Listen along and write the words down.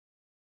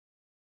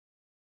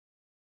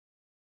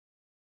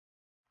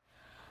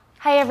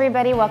Hi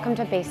everybody, welcome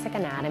to Basic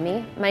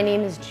Anatomy. My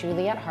name is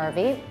Juliet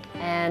Harvey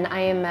and I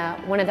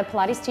am one of the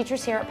Pilates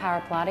teachers here at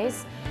Power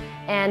Pilates.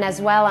 And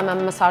as well, I'm a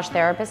massage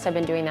therapist. I've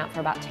been doing that for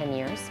about 10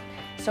 years.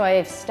 So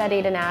I've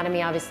studied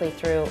anatomy obviously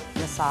through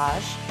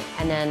massage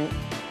and then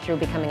through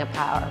becoming a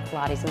Power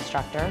Pilates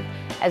instructor,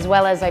 as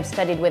well as I've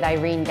studied with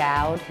Irene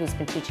Dowd, who's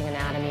been teaching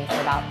anatomy for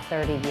about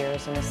 30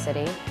 years in the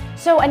city.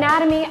 So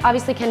anatomy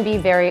obviously can be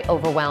very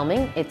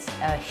overwhelming. It's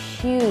a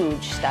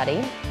huge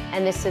study,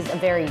 and this is a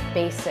very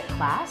basic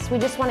class. We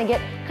just want to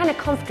get kind of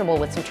comfortable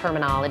with some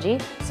terminology,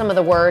 some of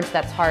the words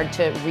that's hard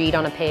to read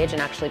on a page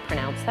and actually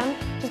pronounce them.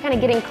 Just kind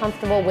of getting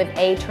comfortable with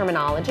A,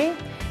 terminology,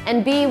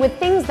 and B, with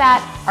things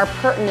that are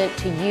pertinent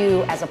to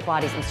you as a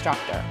Pilates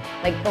instructor,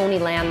 like bony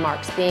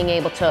landmarks, being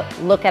able to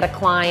look at a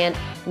client,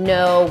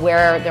 know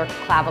where their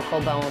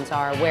clavicle bones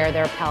are, where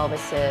their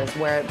pelvis is,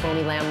 where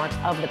bony landmarks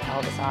of the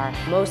pelvis are.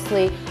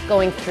 Mostly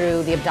going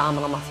through the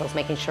abdominal muscles,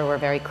 making sure we're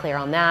very clear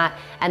on that,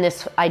 and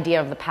this idea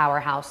of the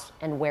powerhouse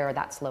and where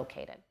that's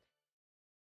located.